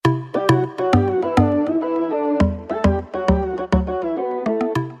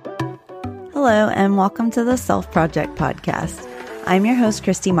Hello, and welcome to the Self Project Podcast. I'm your host,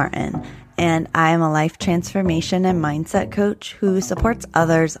 Christy Martin, and I am a life transformation and mindset coach who supports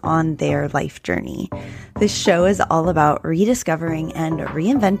others on their life journey. This show is all about rediscovering and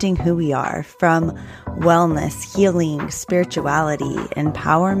reinventing who we are, from wellness, healing, spirituality,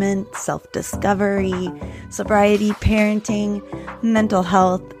 empowerment, self-discovery, sobriety, parenting, mental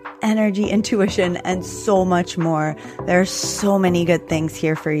health, energy, intuition, and so much more. There are so many good things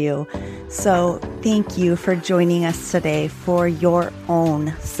here for you. So thank you for joining us today for your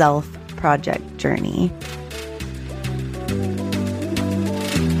own self-project journey.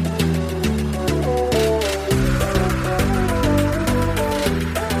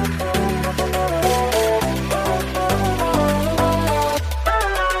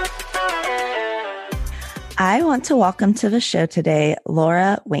 I want to welcome to the show today,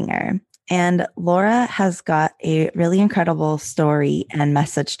 Laura Winger. And Laura has got a really incredible story and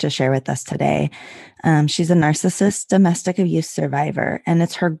message to share with us today. She's a narcissist domestic abuse survivor, and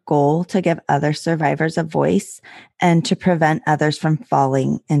it's her goal to give other survivors a voice and to prevent others from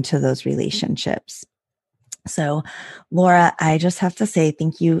falling into those relationships. So, Laura, I just have to say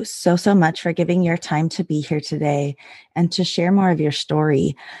thank you so much for giving your time to be here today and to share more of your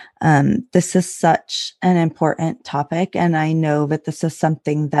story. This is such an important topic, and I know that this is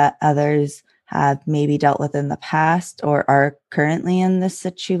something that others have maybe dealt with in the past or are currently in this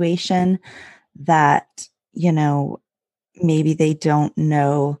situation that, maybe they don't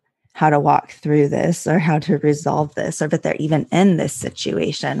know how to walk through this or how to resolve this, or that they're even in this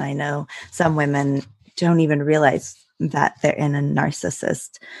situation. I know some women don't even realize that they're in a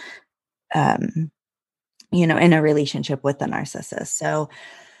narcissist, in a relationship with a narcissist. So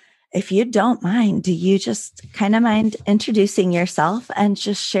if you don't mind, do you just kind of mind introducing yourself and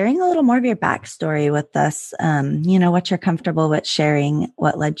just sharing a little more of your backstory with us? What you're comfortable with sharing,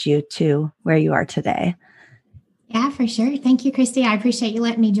 what led you to where you are today? Yeah, for sure. Thank you, Christy. I appreciate you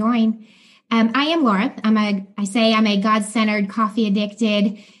letting me join. I am Laura. I'm a God-centered,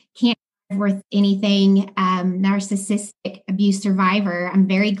 coffee-addicted, can't worth anything, narcissistic abuse survivor. I'm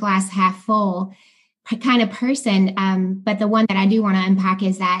very glass half full kind of person. But the one that I do want to unpack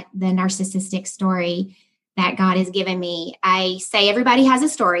is that the narcissistic story that God has given me. I say everybody has a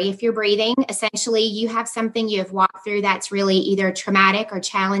story. If you're breathing, essentially you have something you have walked through that's really either traumatic or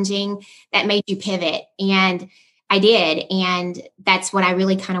challenging that made you pivot. And I did. And that's what I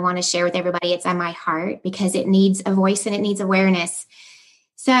really kind of want to share with everybody. It's on my heart because it needs a voice and it needs awareness.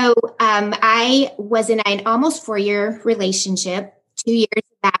 So I was in an almost 4-year relationship. 2 years of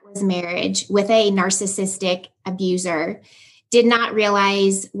that was marriage with a narcissistic abuser. Did not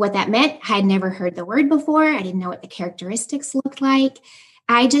realize what that meant. I had never heard the word before. I didn't know what the characteristics looked like.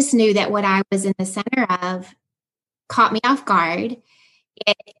 I just knew that what I was in the center of caught me off guard.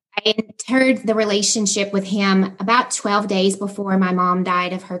 I entered the relationship with him about 12 days before my mom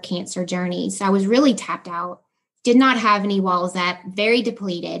died of her cancer journey. So I was really tapped out. Did not have any walls up, very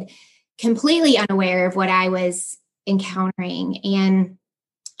depleted, completely unaware of what I was encountering. And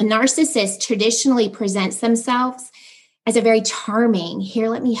a narcissist traditionally presents themselves as a very charming, here,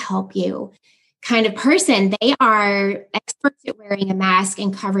 let me help you kind of person. They are experts at wearing a mask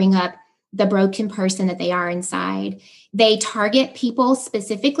and covering up the broken person that they are inside. They target people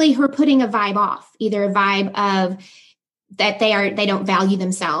specifically who are putting a vibe off, either a vibe of that they don't value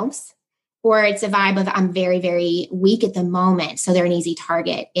themselves, or it's a vibe of I'm very, very weak at the moment. So they're an easy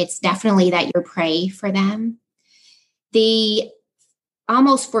target. It's definitely that you're prey for them. The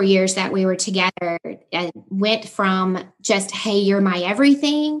almost 4 years that we were together went from just, hey, you're my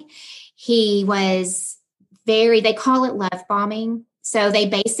everything. He was they call it love bombing. So they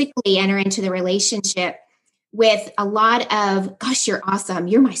basically enter into the relationship with a lot of, gosh, you're awesome.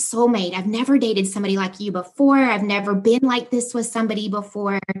 You're my soulmate. I've never dated somebody like you before. I've never been like this with somebody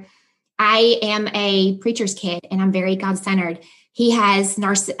before. I am a preacher's kid and I'm very God-centered. He has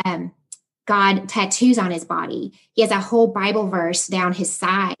God tattoos on his body. He has a whole Bible verse down his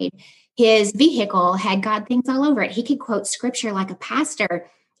side. His vehicle had God things all over it. He could quote scripture like a pastor.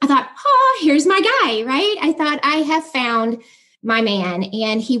 I thought, here's my guy, right? I thought I have found my man.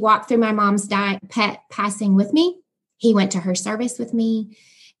 And he walked through my mom's passing with me. He went to her service with me.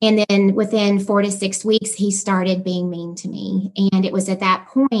 And then within 4 to 6 weeks, he started being mean to me. And it was at that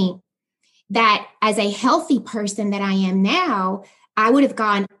point that as a healthy person that I am now, I would have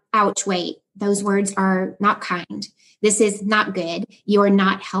gone, ouch, wait, those words are not kind. This is not good. You are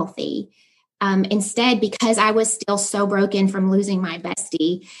not healthy. Instead, because I was still so broken from losing my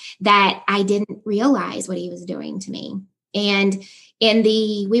bestie that I didn't realize what he was doing to me. And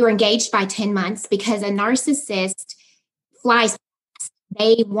we were engaged by 10 months because a narcissist flies fast.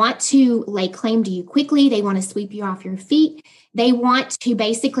 They want to lay claim to you quickly. They want to sweep you off your feet. They want to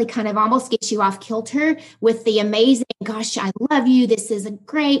basically kind of almost get you off kilter with the amazing, gosh, I love you. This is a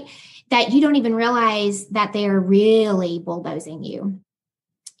great, that you don't even realize that they're really bulldozing you.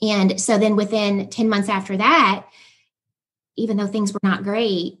 And so then within 10 months after that, even though things were not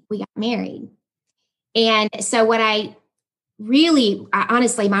great, we got married. And so what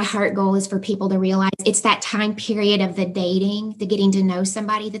honestly, my heart goal is for people to realize it's that time period of the dating, the getting to know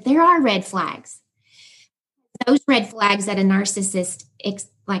somebody, that there are red flags. Those red flags that a narcissist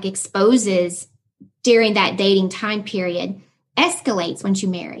exposes during that dating time period escalates once you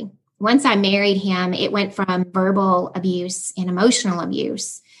marry. Once I married him, it went from verbal abuse and emotional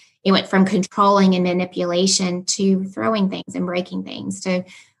abuse. It went from controlling and manipulation to throwing things and breaking things to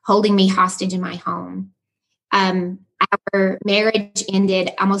holding me hostage in my home. Our marriage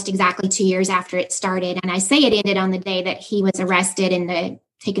ended almost exactly 2 years after it started. And I say it ended on the day that he was arrested and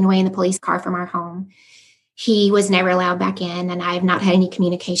taken away in the police car from our home. He was never allowed back in, and I have not had any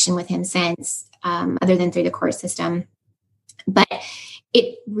communication with him since, other than through the court system. But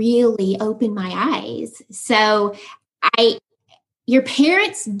it really opened my eyes. So your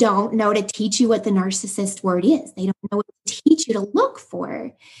parents don't know to teach you what the narcissist word is. They don't know what to teach you to look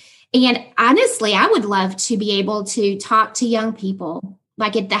for. And honestly, I would love to be able to talk to young people,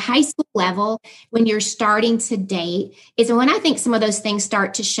 like at the high school level, when you're starting to date, is when I think some of those things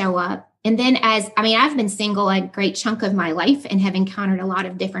start to show up. And then I've been single a great chunk of my life and have encountered a lot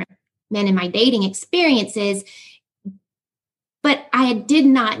of different men in my dating experiences, but I did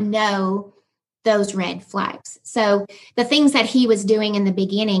not know those red flags. So the things that he was doing in the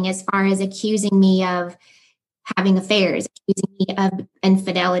beginning, as far as accusing me of having affairs, accusing me of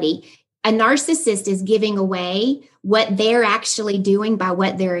infidelity, a narcissist is giving away what they're actually doing by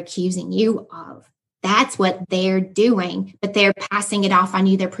what they're accusing you of. That's what they're doing, but they're passing it off on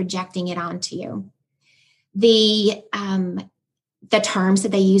you. They're projecting it onto you. The terms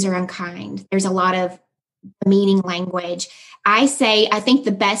that they use are unkind. There's a lot of demeaning language. I think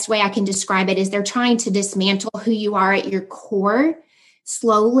the best way I can describe it is they're trying to dismantle who you are at your core,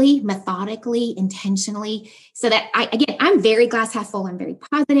 slowly, methodically, intentionally, so that I'm very glass half full. I'm very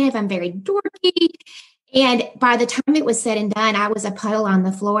positive. I'm very dorky. And by the time it was said and done, I was a puddle on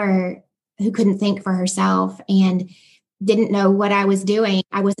the floor who couldn't think for herself and didn't know what I was doing.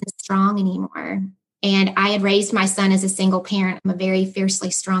 I wasn't strong anymore. And I had raised my son as a single parent. I'm a very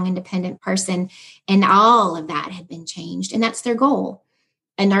fiercely strong, independent person. And all of that had been changed. And that's their goal.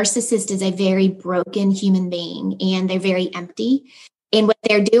 A narcissist is a very broken human being, and they're very empty. And what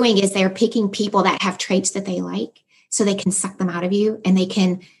they're doing is they're picking people that have traits that they like, so they can suck them out of you and they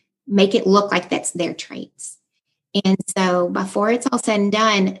can make it look like that's their traits. And so before it's all said and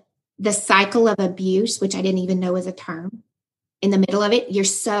done, the cycle of abuse, which I didn't even know was a term, in the middle of it,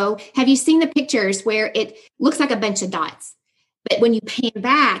 have you seen the pictures where it looks like a bunch of dots, but when you pan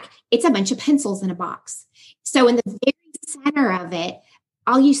back, it's a bunch of pencils in a box. So in the very center of it,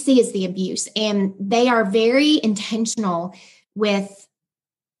 all you see is the abuse. And they are very intentional with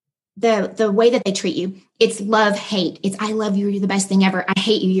the way that they treat you. It's love, hate. It's I love you, you're the best thing ever. I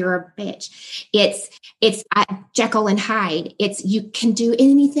hate you, you're a bitch. It's Jekyll and Hyde. It's you can do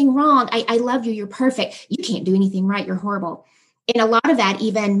anything wrong. I love you, you're perfect. You can't do anything right, you're horrible. And a lot of that,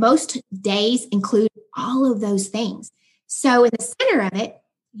 even most days, include all of those things. So in the center of it,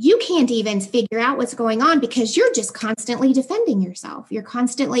 you can't even figure out what's going on because you're just constantly defending yourself. You're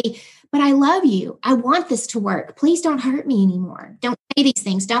constantly, but I love you. I want this to work. Please don't hurt me anymore. Don't say these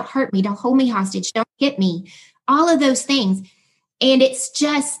things. Don't hurt me. Don't hold me hostage. Don't hit me. All of those things. And it's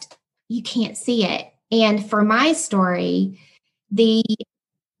just, you can't see it. And for my story, the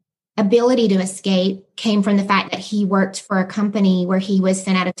ability to escape came from the fact that he worked for a company where he was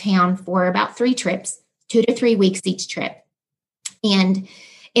sent out of town for about 3 trips, 2 to 3 weeks each trip. And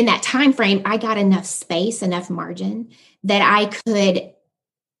in that time frame, I got enough space, enough margin that I could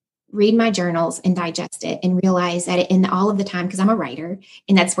read my journals and digest it and realize that in all of the time, because I'm a writer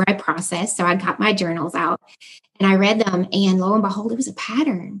and that's where I process. So I got my journals out and I read them, and lo and behold, it was a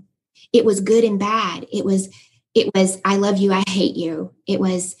pattern. It was good and bad. It was, I love you, I hate you. It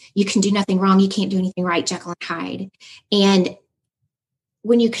was, you can do nothing wrong, you can't do anything right, Jekyll and Hyde. And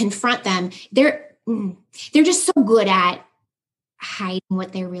when you confront them, they're just so good at hiding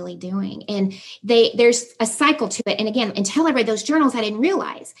what they're really doing. And there's a cycle to it. And again, until I read those journals, I didn't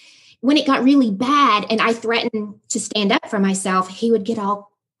realize when it got really bad and I threatened to stand up for myself, he would get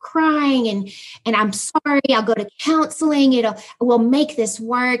all crying and I'm sorry, I'll go to counseling. We'll make this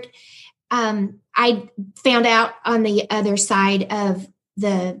work. I found out on the other side of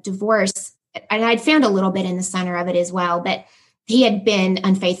the divorce, and I'd found a little bit in the center of it as well, but He had been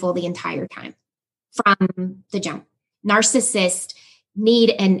unfaithful the entire time from the jump. Narcissists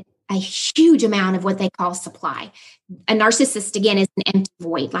need a huge amount of what they call supply. A narcissist, again, is an empty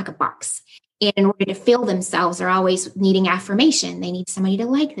void, like a box. And in order to fill themselves, they're always needing affirmation. They need somebody to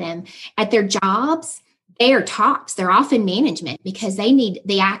like them. At their jobs, they are tops. They're often management because they need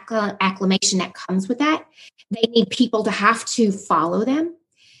the acclamation that comes with that. They need people to have to follow them.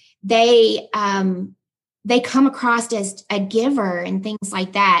 They come across as a giver and things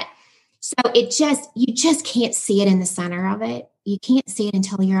like that. So you just can't see it in the center of it. You can't see it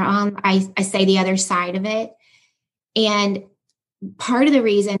until you're on, I say, the other side of it. And part of the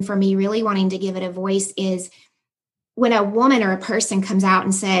reason for me really wanting to give it a voice is when a woman or a person comes out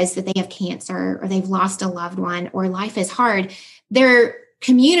and says that they have cancer or they've lost a loved one or life is hard, their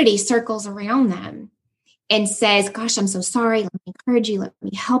community circles around them and says, gosh, I'm so sorry. Let me encourage you. Let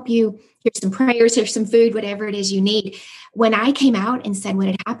me help you. Here's some prayers. Here's some food, whatever it is you need. When I came out and said what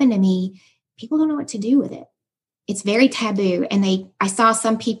had happened to me, people don't know what to do with it. It's very taboo. And I saw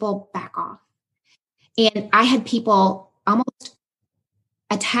some people back off. And I had people almost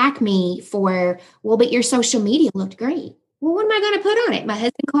attack me for, well, but your social media looked great. Well, what am I going to put on it? My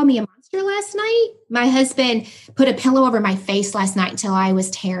husband called me a monster last night. My husband put a pillow over my face last night until I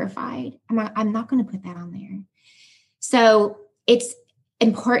was terrified. I'm not going to put that on there. So it's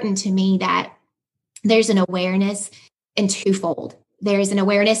important to me that there's an awareness in twofold. There's an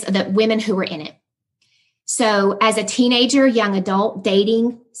awareness of the women who are in it. So as a teenager, young adult,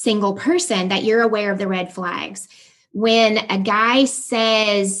 dating, single person, that you're aware of the red flags. When a guy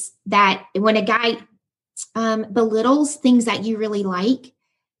belittles things that you really like,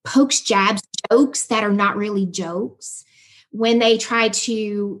 pokes, jabs, jokes that are not really jokes, when they try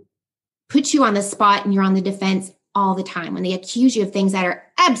to put you on the spot and you're on the defense all the time, when they accuse you of things that are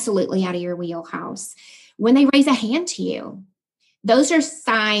absolutely out of your wheelhouse, when they raise a hand to you, those are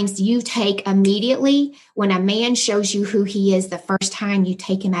signs you take immediately. When a man shows you who he is the first time, you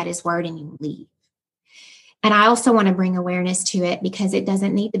take him at his word and you leave. And I also want to bring awareness to it because it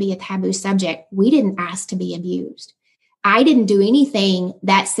doesn't need to be a taboo subject. We didn't ask to be abused. I didn't do anything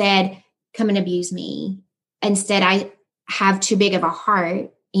that said, come and abuse me. Instead, I have too big of a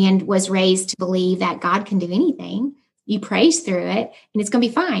heart and was raised to believe that God can do anything. You praise through it and it's going to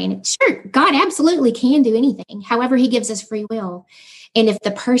be fine. Sure, God absolutely can do anything. However, he gives us free will. And if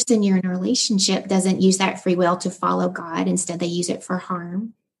the person you're in a relationship doesn't use that free will to follow God, instead they use it for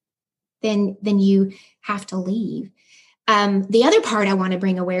harm, then you have to leave. The other part I want to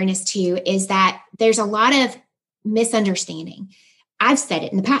bring awareness to is that there's a lot of misunderstanding. I've said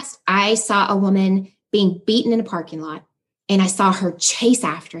it in the past. I saw a woman being beaten in a parking lot and I saw her chase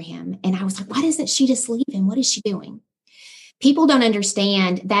after him. And I was like, why doesn't she just leave him? What is she doing? People don't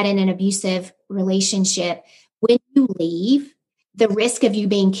understand that in an abusive relationship, when you leave, the risk of you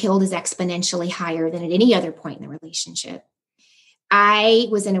being killed is exponentially higher than at any other point in the relationship. I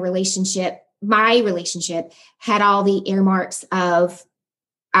was in a relationship, my relationship had all the earmarks of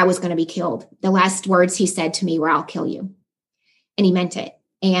I was going to be killed. The last words he said to me were, I'll kill you. And he meant it.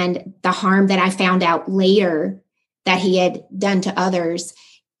 And the harm that I found out later that he had done to others,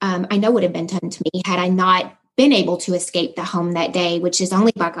 I know would have been done to me had I not been able to escape the home that day, which is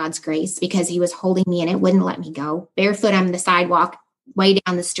only by God's grace because he was holding me and it wouldn't let me go. Barefoot on the sidewalk, way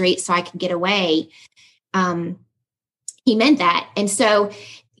down the street so I could get away. He meant that. And so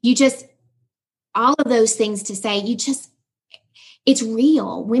all of those things to say, it's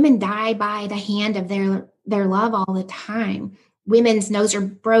real. Women die by the hand of their love all the time. Women's nose are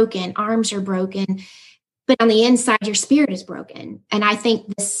broken, arms are broken, but on the inside, your spirit is broken. And I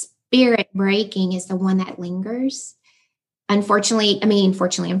think the spirit breaking is the one that lingers. Unfortunately,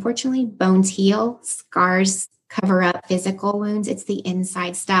 bones heal, scars cover up physical wounds. It's the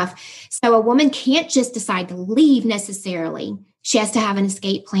inside stuff. So a woman can't just decide to leave necessarily. She has to have an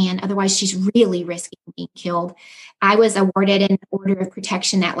escape plan. Otherwise, she's really risking being killed. I was awarded an order of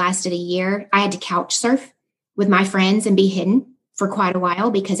protection that lasted a year. I had to couch surf with my friends and be hidden for quite a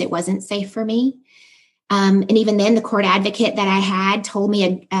while because it wasn't safe for me. And even then, the court advocate that I had told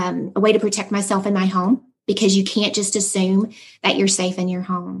me a way to protect myself in my home because you can't just assume that you're safe in your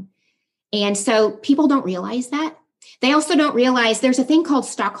home. And so people don't realize that. They also don't realize there's a thing called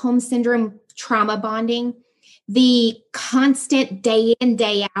Stockholm Syndrome trauma bonding. The constant day in,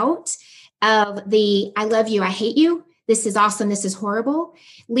 day out of the I love you, I hate you, this is awesome, this is horrible,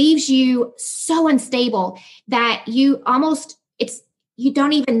 leaves you so unstable that you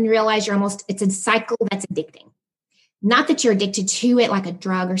don't even realize it's a cycle that's addicting. Not that you're addicted to it like a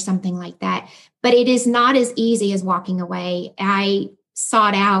drug or something like that, but it is not as easy as walking away. I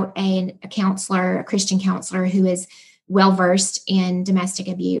sought out a counselor, a Christian counselor who is well versed in domestic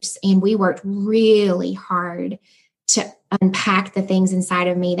abuse. And we worked really hard to unpack the things inside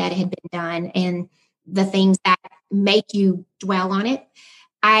of me that had been done and the things that make you dwell on it.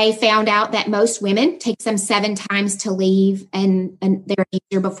 I found out that most women takes them 7 times to leave and their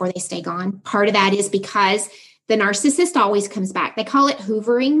abuser before they stay gone. Part of that is because the narcissist always comes back. They call it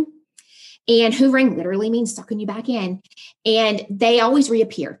hoovering. And hoovering literally means sucking you back in. And they always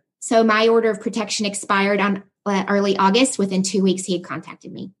reappear. So my order of protection expired on early August. Within 2 weeks, he had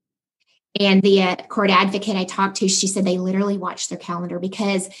contacted me. And the court advocate I talked to, she said they literally watch their calendar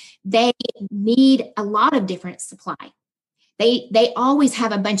because they need a lot of different supply. They always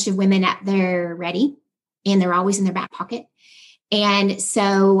have a bunch of women at their ready, and they're always in their back pocket. And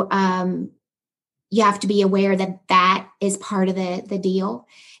so you have to be aware that that is part of the deal.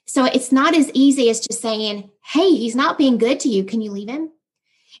 So it's not as easy as just saying, hey, he's not being good to you. Can you leave him?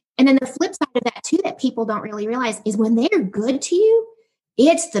 And then the flip side of that too, that people don't really realize is when they're good to you,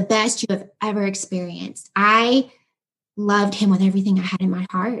 it's the best you have ever experienced. I loved him with everything I had in my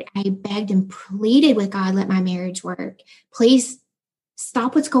heart. I begged and pleaded with God, let my marriage work. Please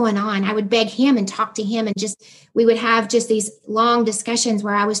stop what's going on. I would beg him and talk to him, and we would have just these long discussions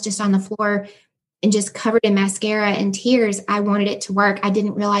where I was just on the floor and just covered in mascara and tears. I wanted it to work. I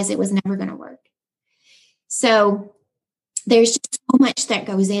didn't realize it was never going to work. So there's just so much that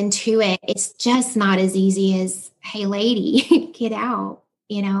goes into it. It's just not as easy as, hey, lady, get out,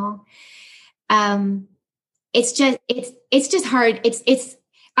 you know? It's just hard. It's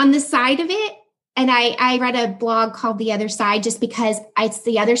on the side of it. And I read a blog called The Other Side just because it's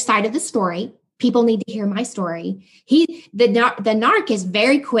the other side of the story. People need to hear my story. The narc is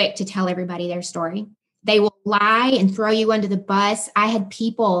very quick to tell everybody their story. They will lie and throw you under the bus. I had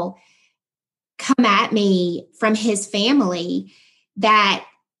people come at me from his family that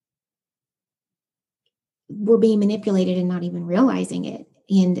were being manipulated and not even realizing it.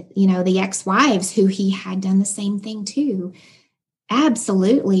 And, you know, the ex-wives who he had done the same thing to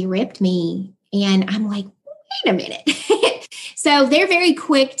absolutely ripped me. And I'm like, wait a minute. So they're very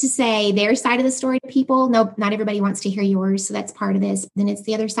quick to say their side of the story to people. No, not everybody wants to hear yours. So that's part of this. Then it's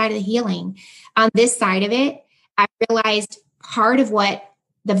the other side of the healing. On this side of it, I realized part of what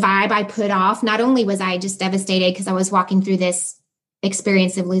the vibe I put off, not only was I just devastated because I was walking through this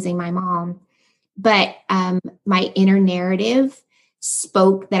experience of losing my mom, but my inner narrative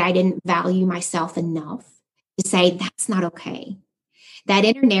spoke that I didn't value myself enough to say that's not okay. That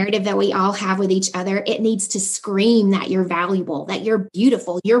inner narrative that we all have with each other, it needs to scream that you're valuable, that you're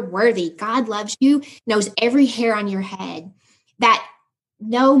beautiful, you're worthy. God loves you, knows every hair on your head, that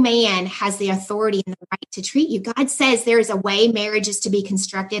no man has the authority and the right to treat you. God says there is a way marriage is to be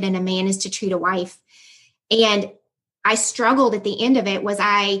constructed and a man is to treat a wife. And I struggled at the end of it was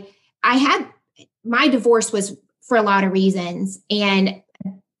I had, my divorce was for a lot of reasons, and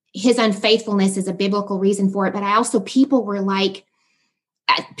his unfaithfulness is a biblical reason for it. But I also, people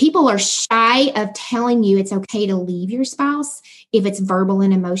are shy of telling you it's okay to leave your spouse if it's verbal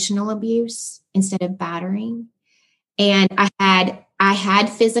and emotional abuse instead of battering. And I had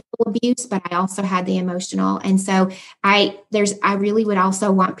physical abuse, but I also had the emotional. And so I really would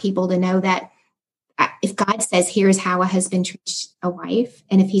also want people to know that if God says, here's how a husband treats a wife,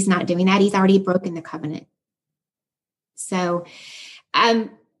 and if he's not doing that, he's already broken the covenant. So,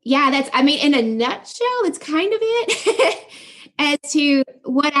 that's, I mean, in a nutshell, it's kind of it. As to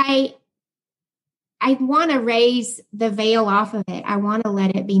what I want to raise the veil off of it. I want to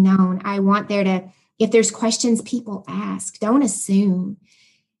let it be known. I want there to, if there's questions, people ask, don't assume.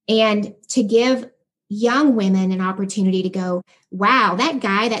 And to give young women an opportunity to go, wow, that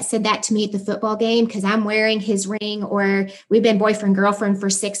guy that said that to me at the football game because I'm wearing his ring, or we've been boyfriend, girlfriend for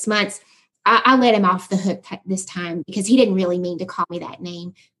 6 months. I let him off the hook this time because he didn't really mean to call me that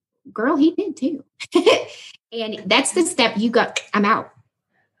name. Girl, he did too. And that's the step you got. I'm out.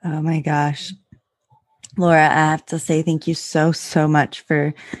 Oh my gosh. Laura, I have to say thank you so, so much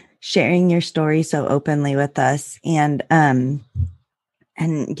for sharing your story so openly with us and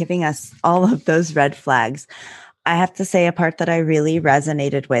giving us all of those red flags. I have to say a part that I really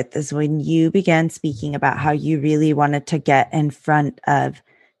resonated with is when you began speaking about how you really wanted to get in front of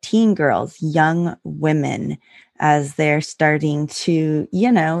teen girls, young women, as they're starting to,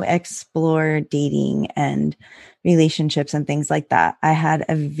 explore dating and relationships and things like that. I had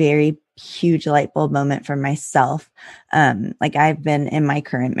a very huge light bulb moment for myself. I've been in my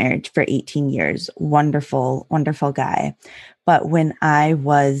current marriage for 18 years. Wonderful, wonderful guy. But when I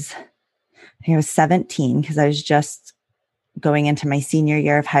was 17, because I was just going into my senior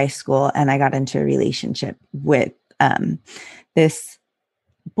year of high school, and I got into a relationship with this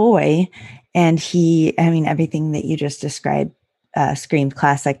boy. And he, I mean, everything that you just described screamed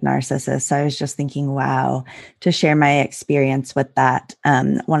classic narcissist. So I was just thinking, wow, to share my experience with that.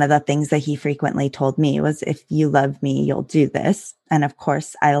 One of the things that he frequently told me was, if you love me, you'll do this. And of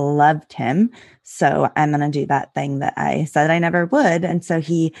course, I loved him. So I'm going to do that thing that I said I never would. And so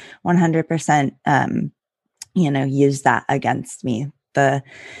he 100%, used that against me. The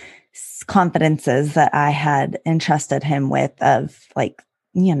confidences that I had entrusted him with of like,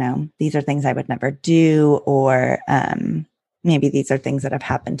 these are things I would never do, or maybe these are things that have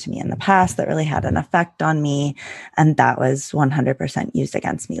happened to me in the past that really had an effect on me. And that was 100% used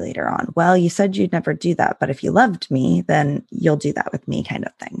against me later on. Well, you said you'd never do that, but if you loved me, then you'll do that with me, kind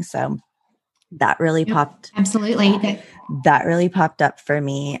of thing. So that really popped. Absolutely. That really popped up for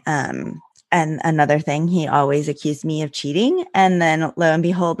me. And another thing, he always accused me of cheating. And then lo and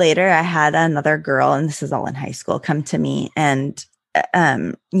behold, later I had another girl, and this is all in high school, come to me. And,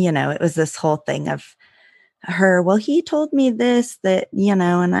 it was this whole thing of her, well, he told me this, that,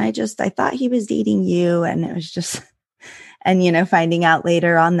 and I thought he was dating you. And it was just, and, finding out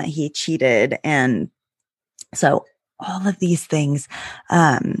later on that he cheated. And so all of these things,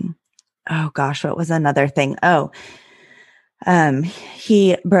 oh gosh, what was another thing?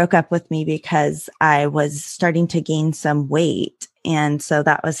 He broke up with me because I was starting to gain some weight. And so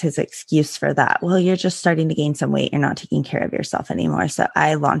that was his excuse for that. Well, you're just starting to gain some weight. You're not taking care of yourself anymore. So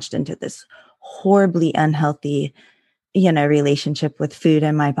I launched into this horribly unhealthy, relationship with food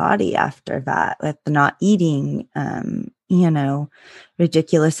and my body after that, with not eating,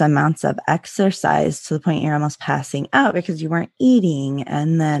 ridiculous amounts of exercise to the point you're almost passing out because you weren't eating.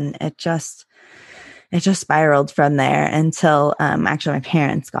 And then it just spiraled from there until actually my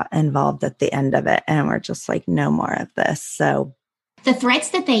parents got involved at the end of it, and we're just like, no more of this. So the threats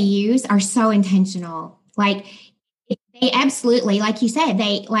that they use are so intentional. Like, they absolutely, like you said,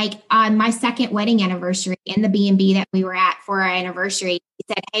 they, like, on my second wedding anniversary in the B&B that we were at for our anniversary, he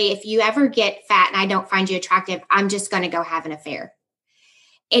said, hey, if you ever get fat and I don't find you attractive, I'm just going to go have an affair.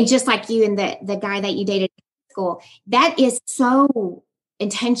 And just like you and the guy that you dated in school, that is so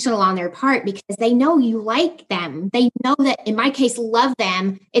intentional on their part, because they know you like them. They know that, in my case, love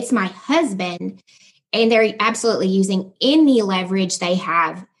them. It's my husband. And they're absolutely using any leverage they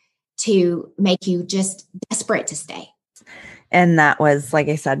have to make you just desperate to stay. And that was, like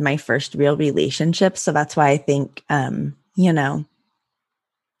I said, my first real relationship. So that's why I think, had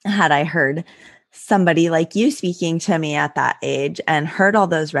I heard somebody like you speaking to me at that age and heard all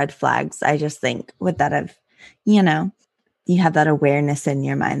those red flags, I just think, would that have, you have that awareness in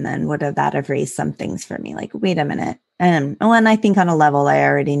your mind, then would that have raised some things for me? Like, wait a minute. And I think on a level, I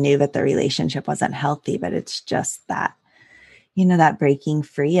already knew that the relationship wasn't healthy, but it's just that, that breaking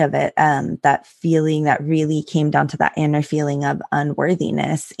free of it, that feeling that really came down to that inner feeling of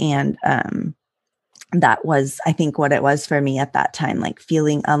unworthiness. And that was, I think, what it was for me at that time, like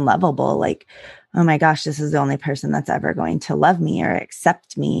feeling unlovable, like, oh my gosh, this is the only person that's ever going to love me or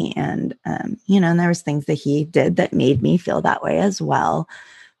accept me. And, and there was things that he did that made me feel that way as well.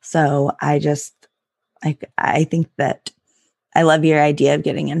 So I think that I love your idea of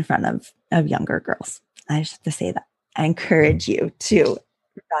getting in front of younger girls. I just have to say that. I encourage you to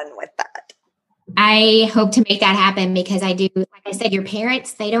run with that. I hope to make that happen, because I do, like I said, your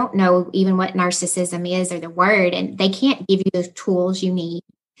parents, they don't know even what narcissism is or the word, and they can't give you the tools you need.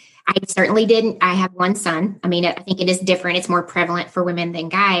 I certainly didn't. I have one son. I mean, I think it is different. It's more prevalent for women than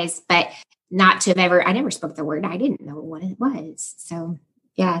guys, but not to have ever, I never spoke the word. I didn't know what it was. So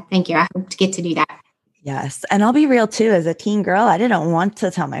yeah, thank you. I hope to get to do that. Yes. And I'll be real too. As a teen girl, I didn't want to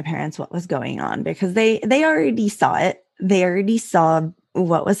tell my parents what was going on, because they already saw it. They already saw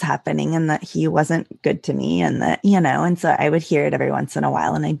what was happening, and that he wasn't good to me, and that, and so I would hear it every once in a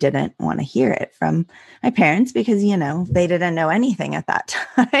while, and I didn't want to hear it from my parents because, they didn't know anything at that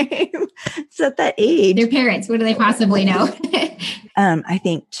time. So at that age, their parents, what do they possibly know? I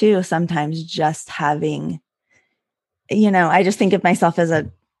think too, sometimes just having, I just think of myself as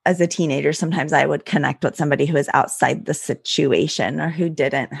a teenager. Sometimes I would connect with somebody who is outside the situation, or who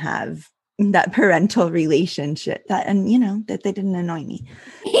didn't have that parental relationship, that they didn't annoy me.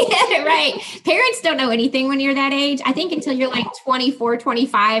 Yeah, right. Parents don't know anything when you're that age. I think until you're like 24,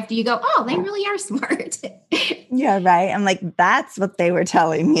 25, do you go, oh, they really are smart. Yeah, right. I'm like, that's what they were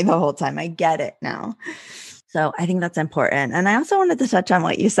telling me the whole time. I get it now. So I think that's important. And I also wanted to touch on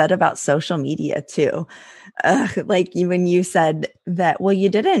what you said about social media too. Like when you said that, well,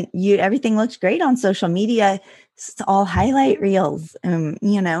 everything looks great on social media. It's all highlight reels, and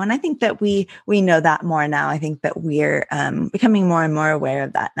I think that we know that more now. I think that we're becoming more and more aware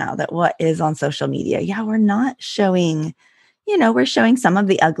of that now, that what is on social media. Yeah, we're not showing, we're showing some of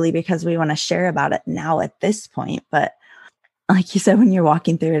the ugly because we want to share about it now at this point. But like you said, when you're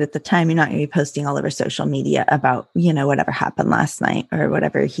walking through it at the time, you're not going to be posting all over social media about, whatever happened last night or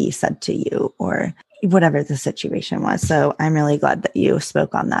whatever he said to you or whatever the situation was. So I'm really glad that you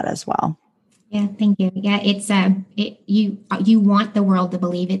spoke on that as well. Yeah, thank you. Yeah, it's you want the world to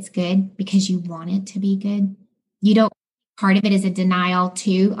believe it's good because you want it to be good. You don't. Part of it is a denial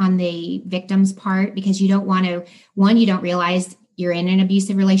too on the victim's part because you don't want to. One, you don't realize you're in an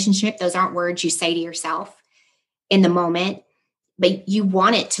abusive relationship. Those aren't words you say to yourself in the moment, but you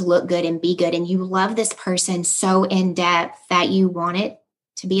want it to look good and be good, and you love this person so in depth that you want it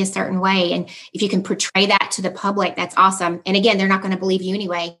to be a certain way. And if you can portray that to the public, that's awesome. And again, they're not going to believe you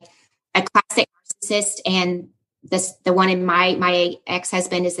anyway. A classic narcissist, and the one in my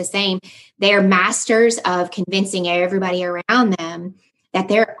ex-husband is the same. They're masters of convincing everybody around them that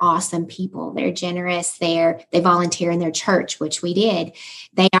they're awesome people. They're generous. They volunteer in their church, which we did.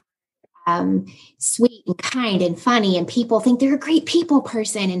 They are sweet and kind and funny, and people think they're a great people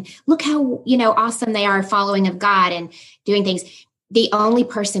person. And look how awesome they are, following of God and doing things. The only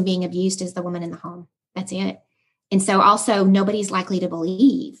person being abused is the woman in the home. That's it. And so also nobody's likely to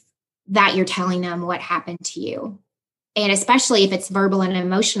believe that you're telling them what happened to you. And especially if it's verbal and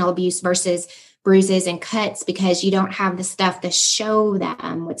emotional abuse versus bruises and cuts, because you don't have the stuff to show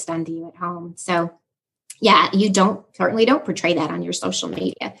them what's done to you at home. So yeah, you certainly don't portray that on your social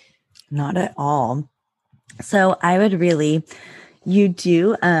media. Not at all. So you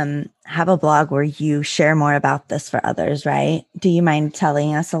do have a blog where you share more about this for others, right? Do you mind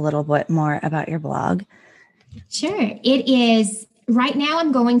telling us a little bit more about your blog? Sure. It is. Right now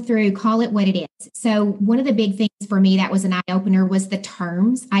I'm going through Call It What It Is. So one of the big things for me that was an eye opener was the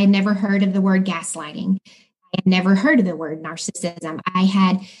terms. I had never heard of the word gaslighting. I had never heard of the word narcissism. I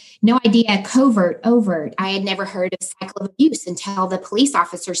had no idea covert, overt. I had never heard of cycle of abuse until the police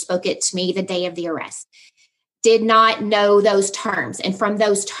officer spoke it to me the day of the arrest. Did not know those terms. And from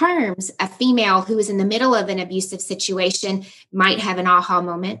those terms, a female who is in the middle of an abusive situation might have an aha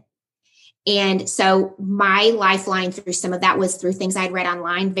moment. And so my lifeline through some of that was through things I'd read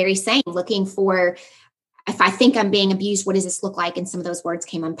online, very same, looking for, if I think I'm being abused, what does this look like? And some of those words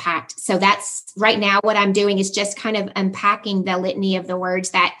came unpacked. So that's right now what I'm doing is just kind of unpacking the litany of the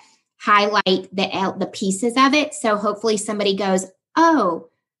words that highlight the pieces of it. So hopefully somebody goes, oh,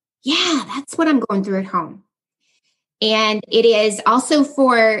 yeah, that's what I'm going through at home. And it is also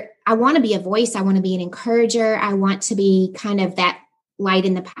I want to be a voice. I want to be an encourager. I want to be kind of that light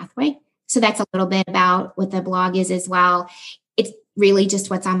in the pathway. So that's a little bit about what the blog is as well. It's really just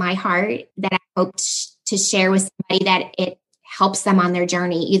what's on my heart that I hope to share with somebody, that it helps them on their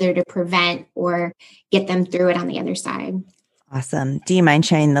journey, either to prevent or get them through it on the other side. Awesome. Do you mind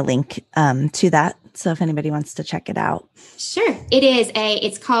sharing the link to that? So if anybody wants to check it out. Sure.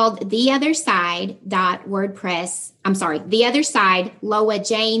 It's called theotherside.wordpress. I'm sorry, the other side, Loa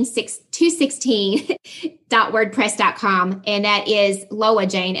Jane 216.wordpress.com. And that is Loa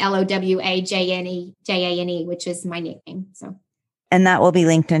Jane, LOWAJANE, which is my nickname. So. And that will be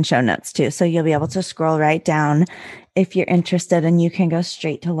linked in show notes too. So you'll be able to scroll right down if you're interested, and you can go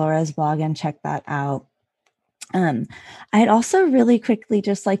straight to Laura's blog and check that out. I'd also really quickly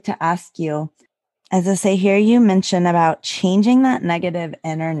just like to ask you, as I say here, you mentioned about changing that negative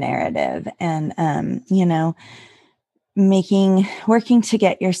inner narrative and, working to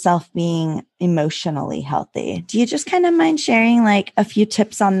get yourself being emotionally healthy. Do you just kind of mind sharing like a few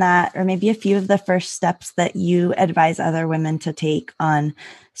tips on that, or maybe a few of the first steps that you advise other women to take on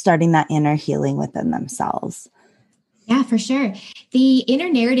starting that inner healing within themselves? Yeah, for sure. The inner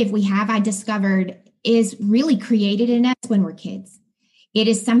narrative we have, I discovered, is really created in us when we're kids. It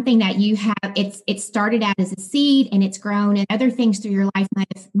is something that you have, it started out as a seed and it's grown, and other things through your life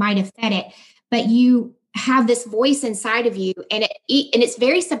might have fed it, but you have this voice inside of you, and it's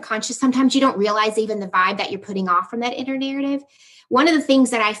very subconscious. Sometimes you don't realize even the vibe that you're putting off from that inner narrative. One of the things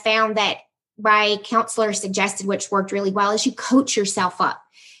that I found that my counselor suggested, which worked really well, is you coach yourself up.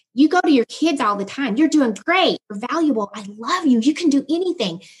 You go to your kids all the time. You're doing great. You're valuable. I love you. You can do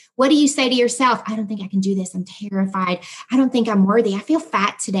anything. What do you say to yourself? I don't think I can do this. I'm terrified. I don't think I'm worthy. I feel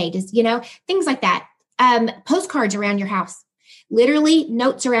fat today. Things like that. Postcards around your house, literally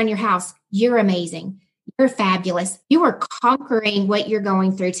notes around your house. You're amazing. You're fabulous. You are conquering what you're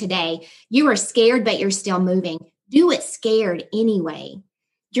going through today. You are scared, but you're still moving. Do it scared anyway.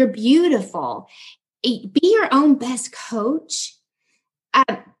 You're beautiful. Be your own best coach.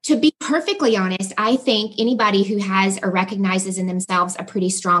 To be perfectly honest, I think anybody who has or recognizes in themselves a pretty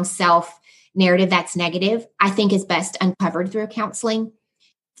strong self narrative that's negative, I think is best uncovered through counseling.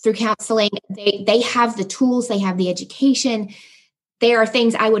 through counseling. They have the tools, they have the education. There are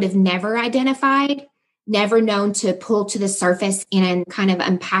things I would have never identified, never known to pull to the surface and kind of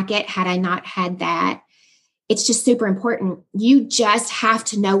unpack it had I not had that. It's just super important. You just have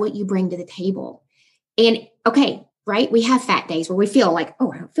to know what you bring to the table. And okay, right? We have fat days where we feel like,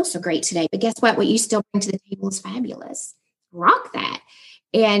 oh, I don't feel so great today. But guess what? What you still bring to the table is fabulous. Rock that.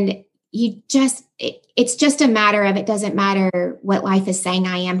 And it's just a matter of, it doesn't matter what life is saying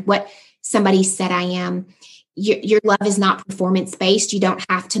I am, what somebody said I am. Your love is not performance-based. You don't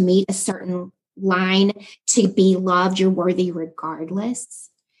have to meet a certain line to be loved. You're worthy regardless,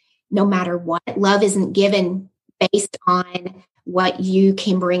 no matter what. Love isn't given based on what you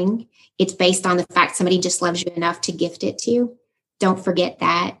can bring. It's based on the fact somebody just loves you enough to gift it to you. Don't forget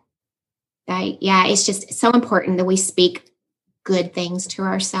that. Yeah, it's just so important that we speak good things to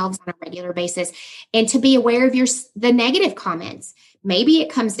ourselves on a regular basis, and to be aware of the negative comments. Maybe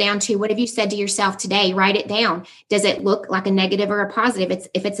it comes down to, what have you said to yourself today? Write it down. Does it look like a negative or a positive?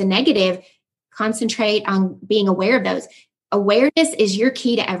 If it's a negative, concentrate on being aware of those. Awareness is your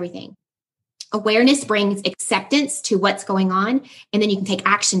key to everything. Awareness brings acceptance to what's going on, and then you can take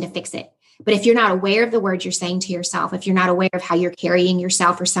action to fix it. But if you're not aware of the words you're saying to yourself, if you're not aware of how you're carrying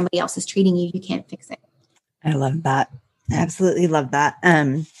yourself or somebody else is treating you, you can't fix it. I love that. I absolutely love that.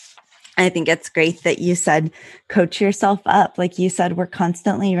 I think it's great that you said, coach yourself up. Like you said, we're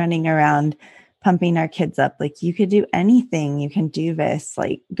constantly running around pumping our kids up. Like, you could do anything. You can do this,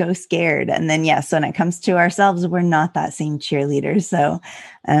 like, go scared. And then, yes, when it comes to ourselves, we're not that same cheerleader. So,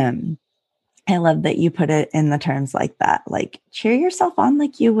 I love that you put it in the terms like that, like cheer yourself on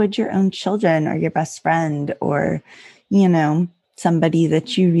like you would your own children or your best friend, or, somebody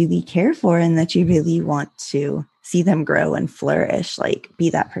that you really care for and that you really want to see them grow and flourish. Like, be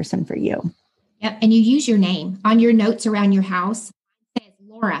that person for you. Yep. And you use your name on your notes around your house. It says,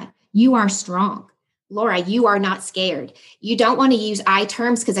 Laura, you are strong. Laura, you are not scared. You don't want to use I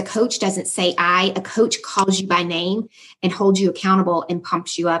terms, because a coach doesn't say I. A coach calls you by name and holds you accountable and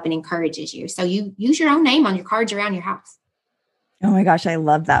pumps you up and encourages you. So you use your own name on your cards around your house. Oh my gosh, I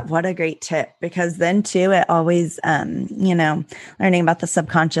love that. What a great tip. Because then too, it always, learning about the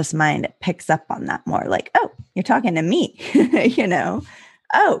subconscious mind, it picks up on that more, like, oh, you're talking to me,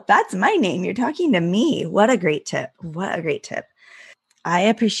 oh, that's my name. You're talking to me. What a great tip. What a great tip. I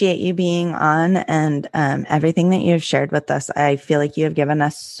appreciate you being on, and everything that you've shared with us. I feel like you have given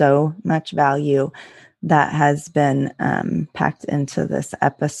us so much value that has been packed into this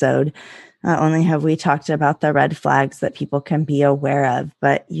episode. Not only have we talked about the red flags that people can be aware of,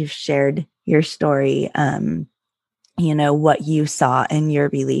 but you've shared your story, what you saw in your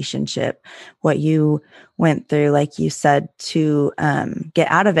relationship, what you went through, like you said, to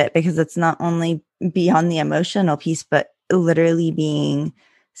get out of it, because it's not only beyond the emotional piece, but literally being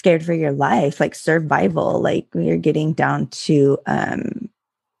scared for your life, like survival, like you're getting down to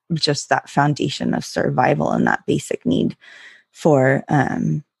just that foundation of survival and that basic need for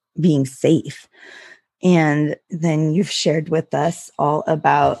being safe. And then you've shared with us all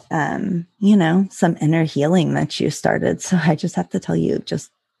about, some inner healing that you started. So I just have to tell you,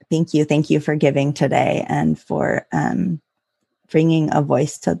 just thank you. Thank you for giving today and for bringing a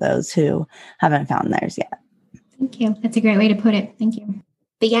voice to those who haven't found theirs yet. Thank you. That's a great way to put it. Thank you.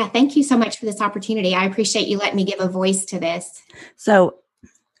 But yeah, thank you so much for this opportunity. I appreciate you letting me give a voice to this. So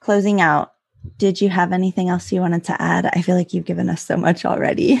closing out, did you have anything else you wanted to add? I feel like you've given us so much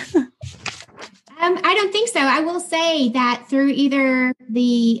already. I don't think so. I will say that through either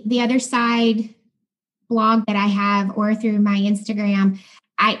the Other Side blog that I have or through my Instagram,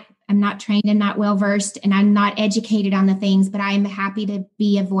 I'm not trained and not well-versed, and I'm not educated on the things, but I am happy to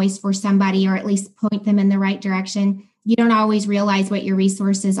be a voice for somebody, or at least point them in the right direction. You don't always realize what your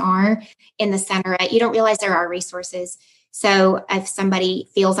resources are in the center. You don't realize there are resources. So if somebody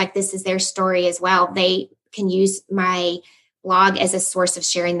feels like this is their story as well, they can use my blog as a source of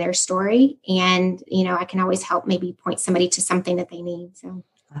sharing their story. And, I can always help maybe point somebody to something that they need. So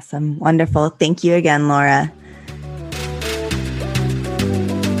awesome. Wonderful. Thank you again, Laura.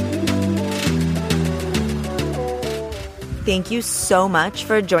 Thank you so much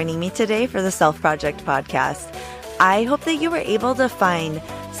for joining me today for the Self Project podcast. I hope that you were able to find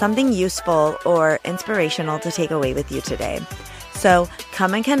something useful or inspirational to take away with you today. So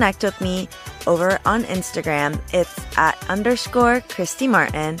come and connect with me over on Instagram. It's @_Christy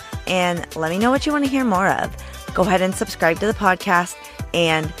Martin, and let me know what you want to hear more of. Go ahead and subscribe to the podcast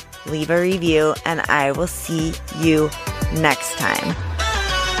and leave a review, and I will see you next time.